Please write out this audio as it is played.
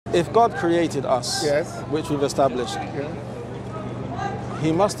if God created us, Yes. which we've established, Yeah.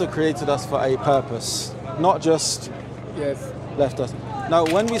 he must have created us for a purpose, not just Yes. left us. Now,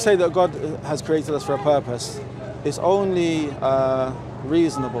 when we say that God has created us for a purpose, it's only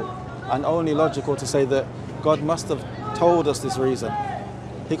reasonable and only logical to say that God must have told us this reason.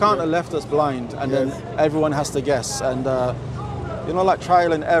 He can't have left us blind and then everyone has to guess and, like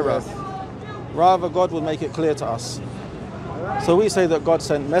trial and error. Yes. Rather, God will make it clear to us. So we say that God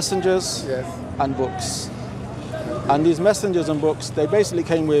sent messengers Yes. and books. And these messengers and books, they basically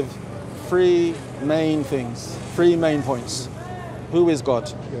came with three main things, three main points. Who is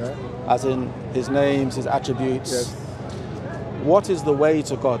God? Yeah. As in his names, his attributes. Yes. What is the way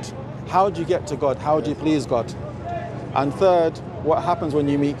to God? How do you get to God? How do you please God? And third, what happens when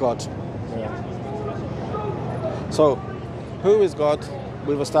you meet God? Yeah. So, who is God?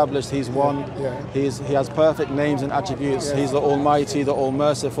 We've established he's one. Yeah. He has perfect names and attributes. Yeah. He's the Almighty, the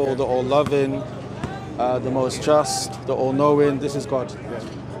All-Merciful, the All-Loving, the Most Just, the All-Knowing. This is God. Yeah.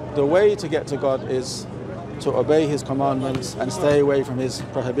 The way to get to God is to obey his commandments and stay away from his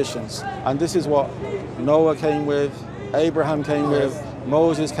prohibitions. And this is what Noah came with, Abraham came with,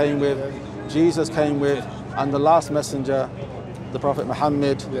 Moses came with, Jesus came with, and the last messenger, the Prophet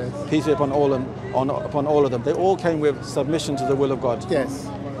Muhammad, peace be upon all of them. They all came with submission to the will of God. Yes.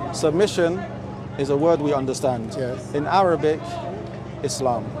 Submission is a word we understand. Yes. In Arabic,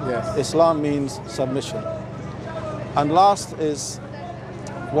 Islam. Yes. Islam means submission. And last is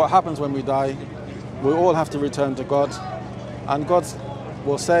what happens when we die. We all have to return to God. And God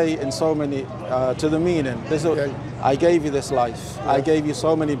will say in so many, to the meaning, I gave you this life. I gave you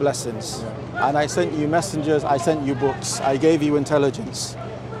so many blessings. And I sent you messengers, I sent you books, I gave you intelligence.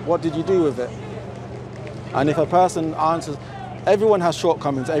 What did you do with it? And if a person answers, everyone has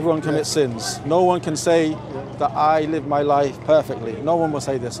shortcomings, everyone commits sins. No one can say that I live my life perfectly. No one will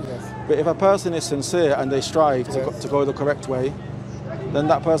say this. But if a person is sincere and they strive to go the correct way, then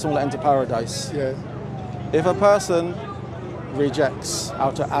that person will enter paradise. Yes. If a person rejects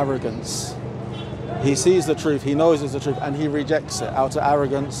out of arrogance, he sees the truth, he knows it's the truth, and he rejects it out of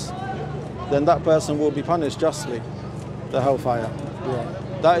arrogance, then that person will be punished justly, the hellfire. Yeah.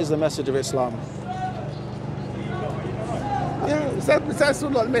 That is the message of Islam. Yeah, that's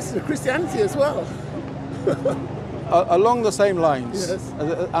sort of like the message of Christianity as well. Along the same lines, Yes.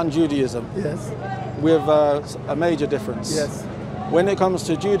 and Judaism, Yes. with a major difference. Yes. When it comes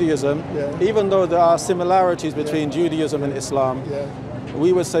to Judaism, even though there are similarities between Judaism and Islam,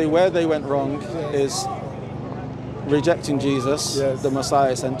 we would say where they went wrong is rejecting Jesus, the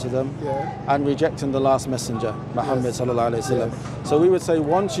Messiah sent to them, and rejecting the last messenger, Muhammad sallallahu alaihi wasallam. So we would say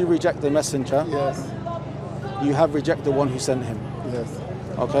once you reject the messenger, you have rejected the one who sent him. Yes.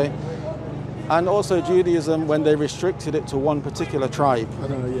 Okay? And also Judaism, when they restricted it to one particular tribe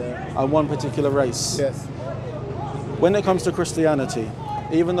and one particular race. Yes. When it comes to Christianity,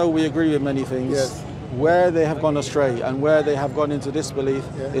 even though we agree with many things, where they have gone astray and where they have gone into disbelief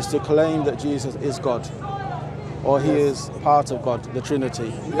is to claim that Jesus is God, or he is part of God, the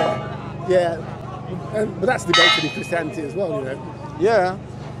Trinity. Yeah. But that's debated in Christianity as well, you know. Yeah,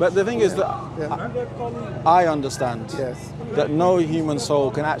 but the thing is that I understand that no human soul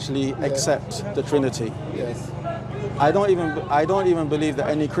can actually accept the Trinity. Yes. I don't even believe that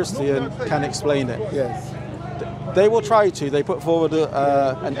any Christian can explain it. Yes. They will try to. They put forward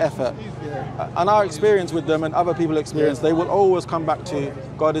an effort. And our experience with them and other people's experience, they will always come back to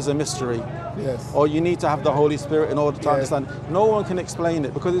God is a mystery. Yes. Or you need to have the Holy Spirit in order to understand. No one can explain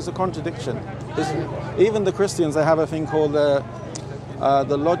it because it's a contradiction. Even the Christians, they have a thing called the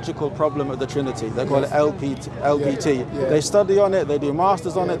logical problem of the Trinity. They call it LPT. They study on it, they do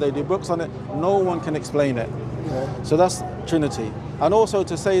masters on it, they do books on it. No one can explain it. So that's Trinity. And also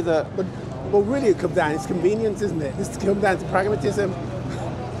to say that... Well, really it comes down, it's convenience, isn't it? It's come down to pragmatism.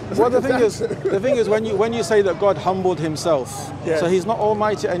 Well, the thing is, when you say that God humbled himself, so he's not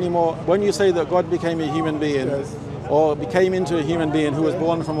almighty anymore. When you say that God became a human being, or became into a human being who was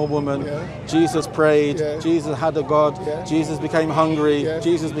born from a woman, Jesus prayed, Jesus had a God, Jesus became hungry,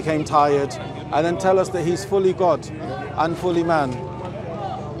 Jesus became tired, and then tell us that he's fully God and fully man.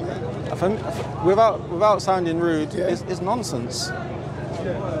 Without sounding rude, it's nonsense.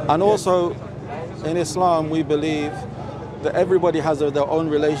 And also, in Islam, we believe that everybody has their own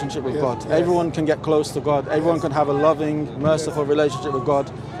relationship with God. Everyone can get close to God. Everyone can have a loving, merciful relationship with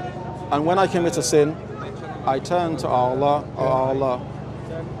God. And when I commit a sin, I turn to Allah,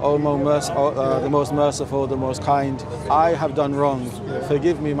 the most merciful, the most kind. I have done wrong.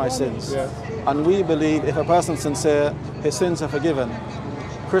 Forgive me my sins. And we believe if a person's sincere, his sins are forgiven.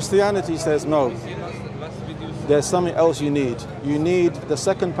 Christianity says no. there's something else you need. You need the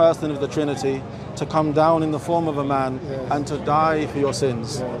second person of the Trinity to come down in the form of a man and to die for your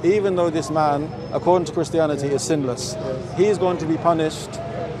sins. Even though this man, according to Christianity, is sinless, he is going to be punished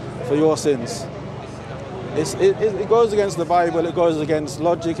for your sins. It goes against the Bible, it goes against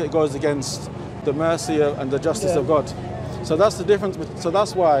logic, it goes against the mercy and the justice of God. So that's the difference. So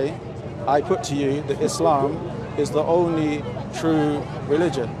that's why I put to you that Islam is the only true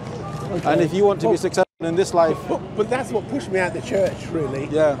religion. Okay. And if you want to be successful in this life... But that's what pushed me out of the church, really.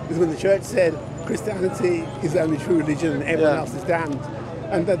 Yeah. Because when the church said Christianity is the only true religion and everyone else is damned.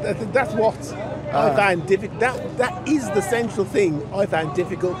 And that's what I found difficult. That is the central thing I found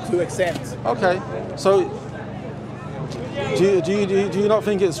difficult to accept. Okay. So do you not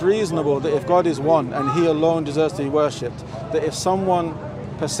think it's reasonable that if God is one and he alone deserves to be worshipped, that if someone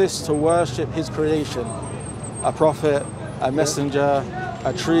persists to worship his creation, a prophet, a messenger,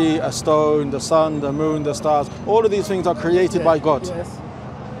 a tree, a stone, the sun, the moon, the stars, all of these things are created by God. Yes.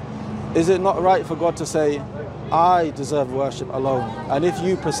 Is it not right for God to say, I deserve worship alone? And if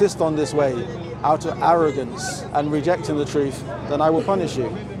you persist on this way out of arrogance and rejecting the truth, then I will punish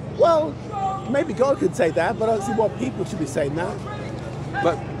you. Well, maybe God could say that, but I don't see why people should be saying that.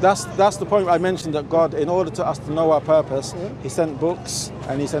 But that's the point I mentioned, that God, in order to us to know our purpose, he sent books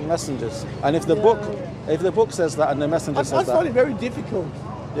and he sent messengers. And if the book says that and the messenger says that, I find it very difficult.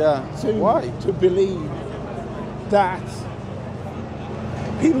 To believe that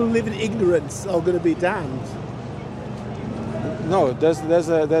people who live in ignorance are going to be damned. No, there's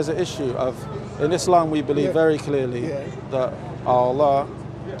an issue of, in Islam we believe very clearly that Allah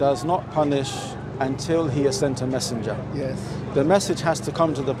does not punish until he has sent a messenger. Yes. The message has to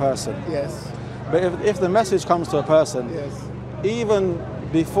come to the person. Yes. But if the message comes to a person, even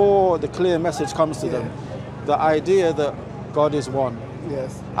before the clear message comes to them, the idea that God is one,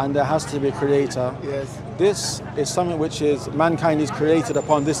 and there has to be a creator, this is something which is mankind is created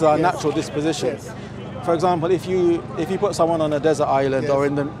upon. This is our natural disposition. For example, if you put someone on a desert island or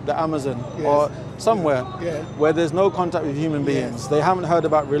in the Amazon or somewhere where there's no contact with human beings, they haven't heard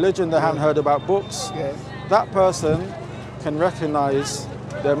about religion, they haven't heard about books, that person can recognize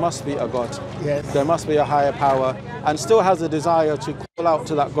there must be a God, there must be a higher power, and still has a desire to call out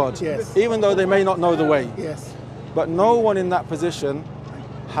to that God, even though they may not know the way. But no one in that position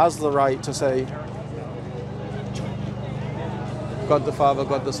has the right to say, God the Father,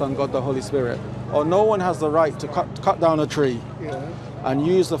 God the Son, God the Holy Spirit. Or no one has the right to cut down a tree and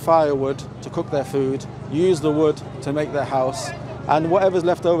use the firewood to cook their food, use the wood to make their house, and whatever's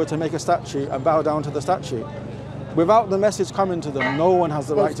left over to make a statue and bow down to the statue. Without the message coming to them, no one has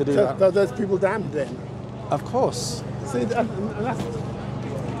the right to do that. Are those people damned then? Of course. See, I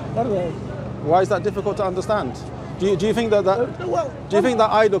don't know. Why is that difficult to understand? Do you think that do you think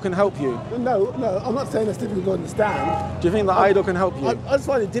that idol can help you? No, I'm not saying that's difficult to understand. Do you think that idol can help you? I just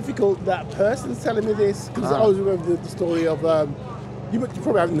find it difficult that person's telling me this, because I always remember the story of, you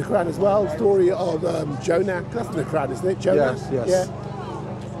probably have it in the Quran as well, the story of Jonah. That's in the Quran, isn't it? Jonah? Yes.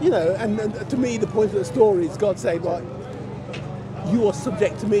 Yeah. You know, and to me the point of the story is God saying, like, you are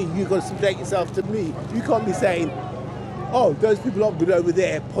subject to me, you've got to subject yourself to me. You can't be saying, oh, those people are good over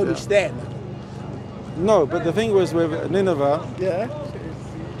there, punish them. No, but the thing was with Nineveh,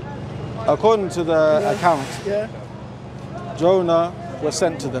 according to the account, Jonah was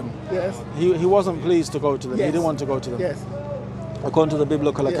sent to them. He wasn't pleased to go to them. He didn't want to go to them. According to the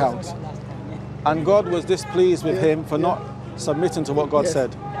biblical account. And God was displeased with him for not submitting to what God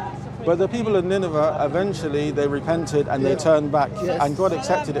said. But the people of Nineveh, eventually they repented and they turned back, and God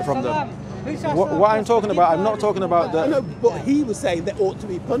accepted it from them. What I'm talking about, I'm not talking about the... No, but he was saying they ought to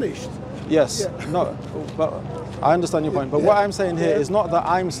be punished. Yes, no, but I understand your point. But what I'm saying here is not that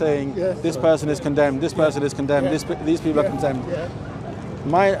I'm saying this person is condemned, this person is condemned, these people are condemned.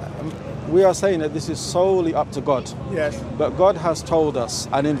 We are saying that this is solely up to God. But God has told us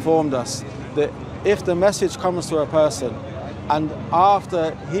and informed us that if the message comes to a person and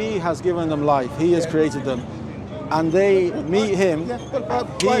after he has given them life, he has created them, and they meet him,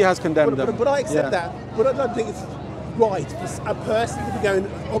 he has condemned them. But I accept that. But I don't think it's right for a person to be going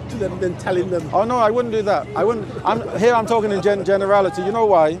up to them and telling them. Oh no, I wouldn't do that. I wouldn't. I'm talking in generality. You know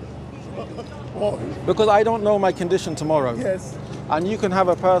why? Because I don't know my condition tomorrow. And you can have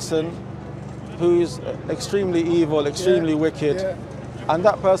a person who's extremely evil, extremely wicked, and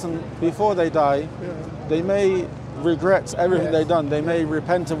that person, before they die, they may regret everything they've done. They may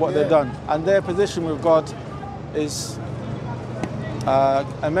repent of what they've done, and their position with God is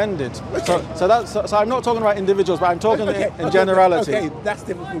amended. So I'm not talking about individuals, but I'm talking in generality. Okay, that's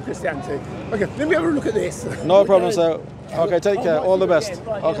different from Christianity. Okay, let me have a look at this. No problem, sir. Okay, take care. All the best.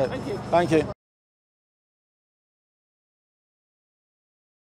 Okay, thank you.